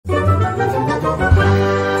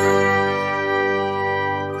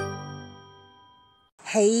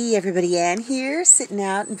Hey everybody, Ann here, sitting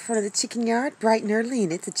out in front of the chicken yard, bright and early,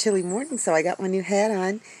 and it's a chilly morning, so I got my new hat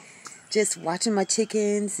on, just watching my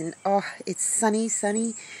chickens, and oh, it's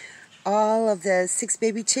sunny. All of the 6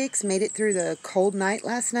 baby chicks made it through the cold night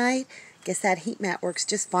last night. Guess that heat mat works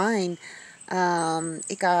just fine.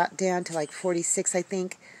 It got down to like 46, I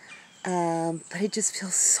think, but it just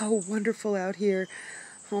feels so wonderful out here.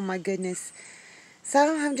 Oh my goodness.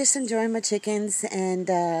 So I'm just enjoying my chickens, and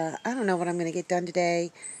I don't know what I'm going to get done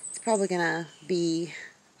today. It's probably going to be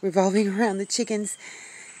revolving around the chickens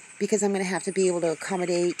because I'm going to have to be able to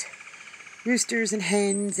accommodate roosters and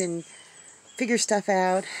hens and figure stuff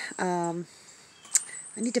out. I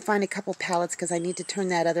need to find a couple pallets because I need to turn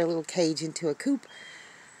that other little cage into a coop.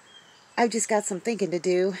 I've just got some thinking to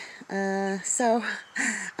do, so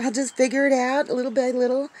I'll just figure it out little by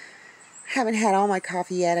little. Haven't had all my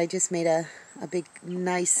coffee yet. I just made a big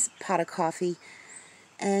nice pot of coffee,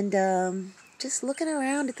 and just looking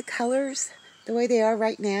around at the colors the way they are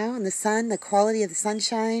right now, and the sun, the quality of the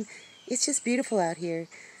sunshine. It's just beautiful out here.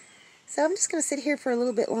 So I'm just going to sit here for a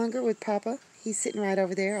little bit longer with Papa. He's sitting right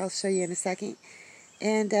over there. I'll show you in a second.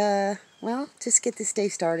 And well, just get this day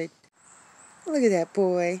started. Look at that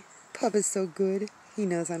boy. Papa's so good. He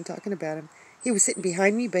knows I'm talking about him. He was sitting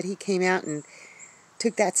behind me, but he came out and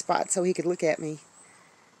took that spot so he could look at me.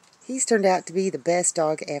 He's turned out to be the best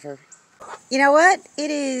dog ever. You know what? It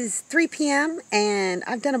is 3 p.m. and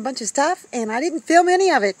I've done a bunch of stuff and I didn't film any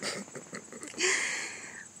of it.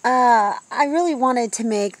 I really wanted to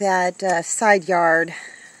make that side yard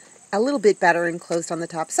a little bit better enclosed on the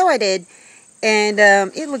top, so I did. And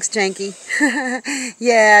it looks janky.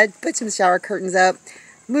 Yeah, put some shower curtains up,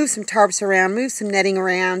 move some tarps around, move some netting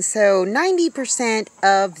around. So 90%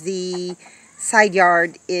 of the side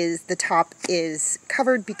yard is, the top is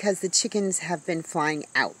covered because the chickens have been flying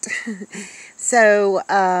out. So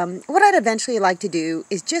what I'd eventually like to do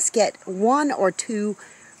is just get 1 or 2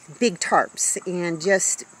 big tarps and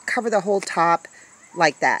just cover the whole top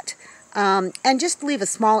like that. And just leave a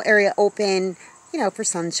small area open, you know, for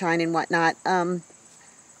sunshine and whatnot,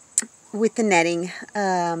 with the netting.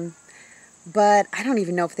 But I don't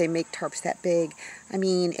even know if they make tarps that big. I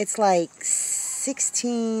mean, it's like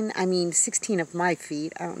 16 of my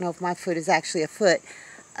feet. I don't know if my foot is actually a foot,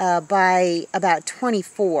 by about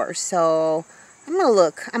 24. So I'm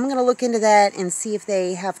gonna look into that and see if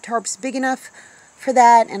they have tarps big enough for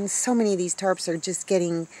that. And so many of these tarps are just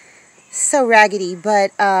getting so raggedy. But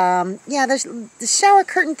yeah, the shower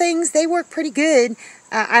curtain things, they work pretty good.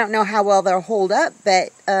 I don't know how well they'll hold up, but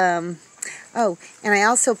oh, and I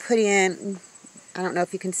also put in, I don't know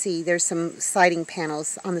if you can see, there's some siding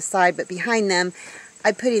panels on the side, but behind them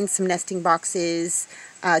I put in some nesting boxes,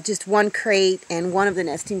 just 1 crate, and one of the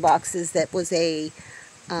nesting boxes that was a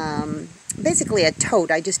basically a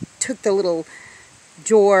tote. I just took the little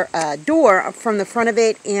door from the front of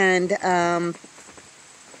it and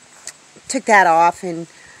took that off, and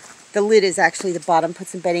the lid is actually the bottom. Put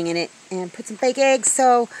some bedding in it and put some fake eggs.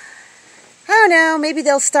 So I don't know, maybe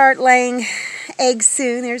they'll start laying eggs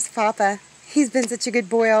soon. There's Papa. He's been such a good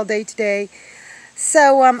boy all day today.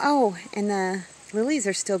 So, oh, and the lilies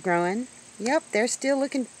are still growing. Yep, they're still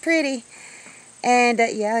looking pretty. And,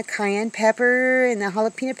 yeah, cayenne pepper and the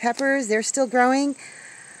jalapeno peppers, they're still growing.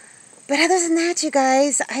 But other than that, you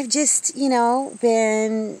guys, I've just, you know,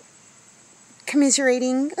 been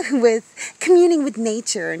communing with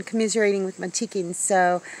nature and commiserating with my chickens.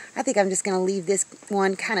 So I think I'm just going to leave this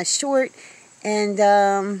one kind of short, and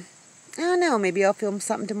I don't know, maybe I'll film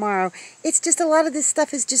something tomorrow. It's just a lot of this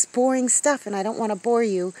stuff is just boring stuff, and I don't want to bore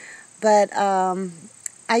you, but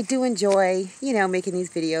I do enjoy, you know, making these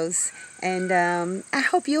videos, and I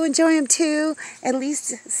hope you enjoy them too, at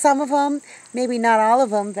least some of them, maybe not all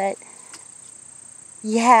of them. But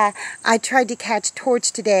yeah, I tried to catch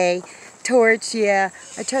Torch today. Torch, yeah,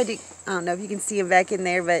 I don't know if you can see him back in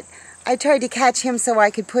there, but I tried to catch him so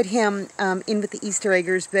I could put him in with the Easter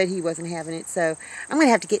eggers, but he wasn't having it. So I'm going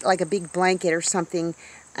to have to get like a big blanket or something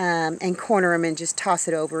and corner him and just toss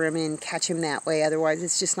it over him and catch him that way. Otherwise,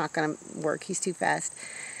 it's just not going to work. He's too fast.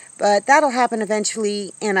 But that'll happen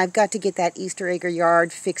eventually, and I've got to get that Easter egger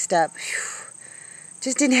yard fixed up. Whew.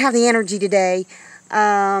 Just didn't have the energy today.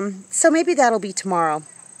 So maybe that'll be tomorrow.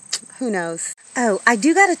 Who knows? Oh, I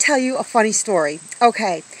do got to tell you a funny story.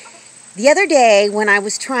 Okay. The other day when I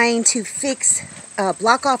was trying to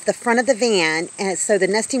block off the front of the van, and so the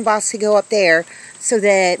nesting box could go up there so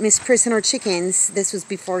that Miss Pris and her chickens, this was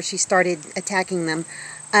before she started attacking them,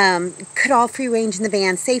 could all free range in the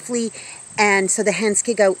van safely, and so the hens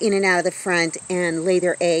could go in and out of the front and lay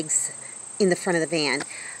their eggs in the front of the van.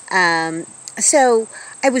 So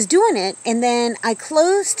I was doing it, and then I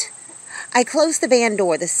closed I closed the van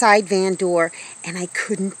door, the side van door, and I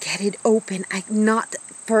couldn't get it open.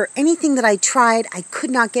 For anything that I tried, I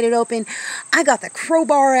could not get it open. I got the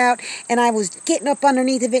crowbar out, and I was getting up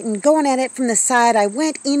underneath of it and going at it from the side. I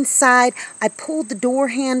went inside. I pulled the door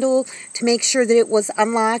handle to make sure that it was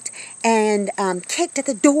unlocked, and kicked at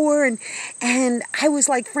the door, and I was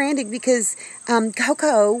like frantic because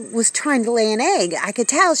Coco was trying to lay an egg. I could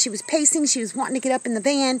tell she was pacing. She was wanting to get up in the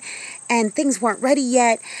van, and things weren't ready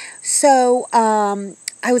yet. So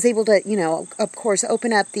I was able to, of course,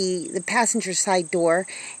 open up the passenger side door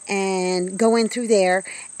and go in through there,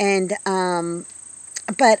 and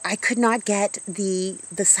but I could not get the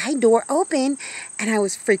side door open, and I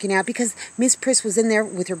was freaking out because Miss Pris was in there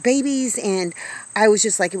with her babies, and I was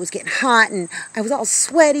just like, it was getting hot, and I was all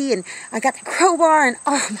sweaty, and I got the crowbar, and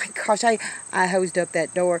oh my gosh, I hosed up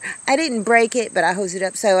that door. I didn't break it, but I hosed it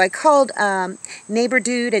up. So I called Neighbor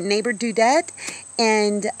Dude and Neighbor Dudette,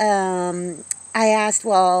 and I asked,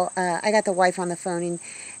 I got the wife on the phone,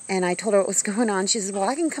 and I told her what was going on. She says, well,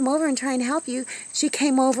 I can come over and try and help you. She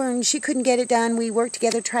came over, and she couldn't get it done. We worked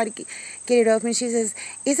together, tried to get it open. She says,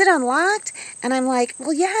 is it unlocked? And I'm like,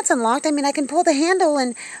 well, yeah, it's unlocked. I mean, I can pull the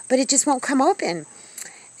handle, but it just won't come open.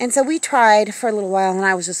 And so we tried for a little while, and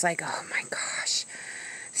I was just like, oh, my gosh.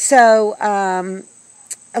 So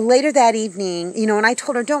later that evening, and I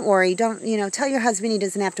told her, don't worry, tell your husband he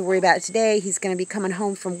doesn't have to worry about it today. He's going to be coming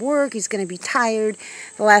home from work. He's going to be tired.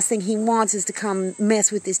 The last thing he wants is to come mess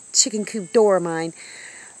with this chicken coop door of mine.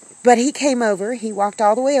 But he came over. He walked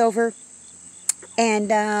all the way over,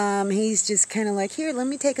 and he's just kind of like, here, let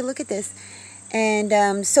me take a look at this.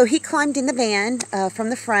 And so he climbed in the van from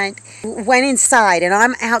the front, went inside, and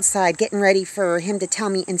I'm outside getting ready for him to tell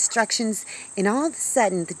me instructions, and all of a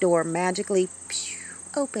sudden the door magically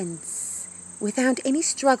opens without any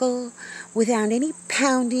struggle, without any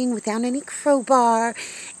pounding, without any crowbar.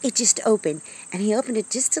 It just opened, and he opened it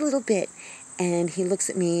just a little bit, and he looks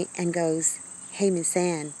at me and goes, hey, Miss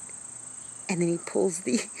Ann. And then he pulls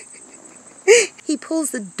the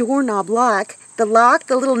doorknob lock, the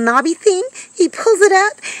little knobby thing. He pulls it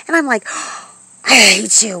up, and I'm like, oh, I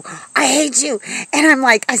hate you. And I'm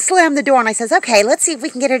like, I slammed the door, and I says, okay, let's see if we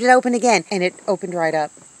can get it to open again. And it opened right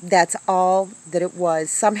up. That's all that it was.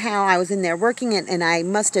 Somehow I was in there working it, and I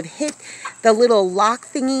must have hit the little lock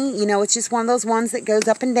thingy. It's just one of those ones that goes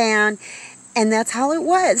up and down, and that's all it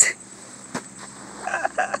was.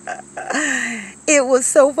 It was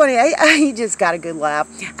so funny. I just got a good laugh.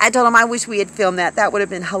 I told him I wish we had filmed that. That would have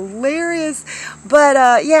been hilarious.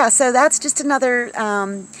 But yeah, so that's just another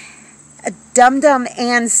a Dum-Dum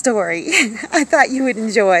Ann story. I thought you would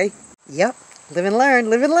enjoy. Yep, live and learn,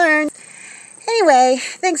 live and learn. Anyway,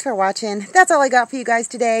 thanks for watching. That's all I got for you guys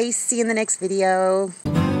today. See you in the next video.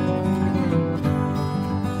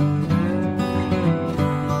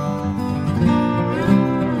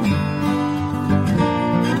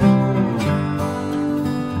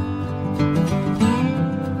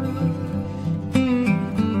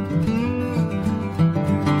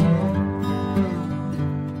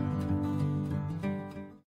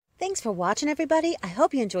 Thanks for watching, everybody. I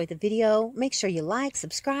hope you enjoyed the video. Make sure you like,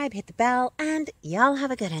 subscribe, hit the bell, and y'all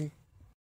have a good one.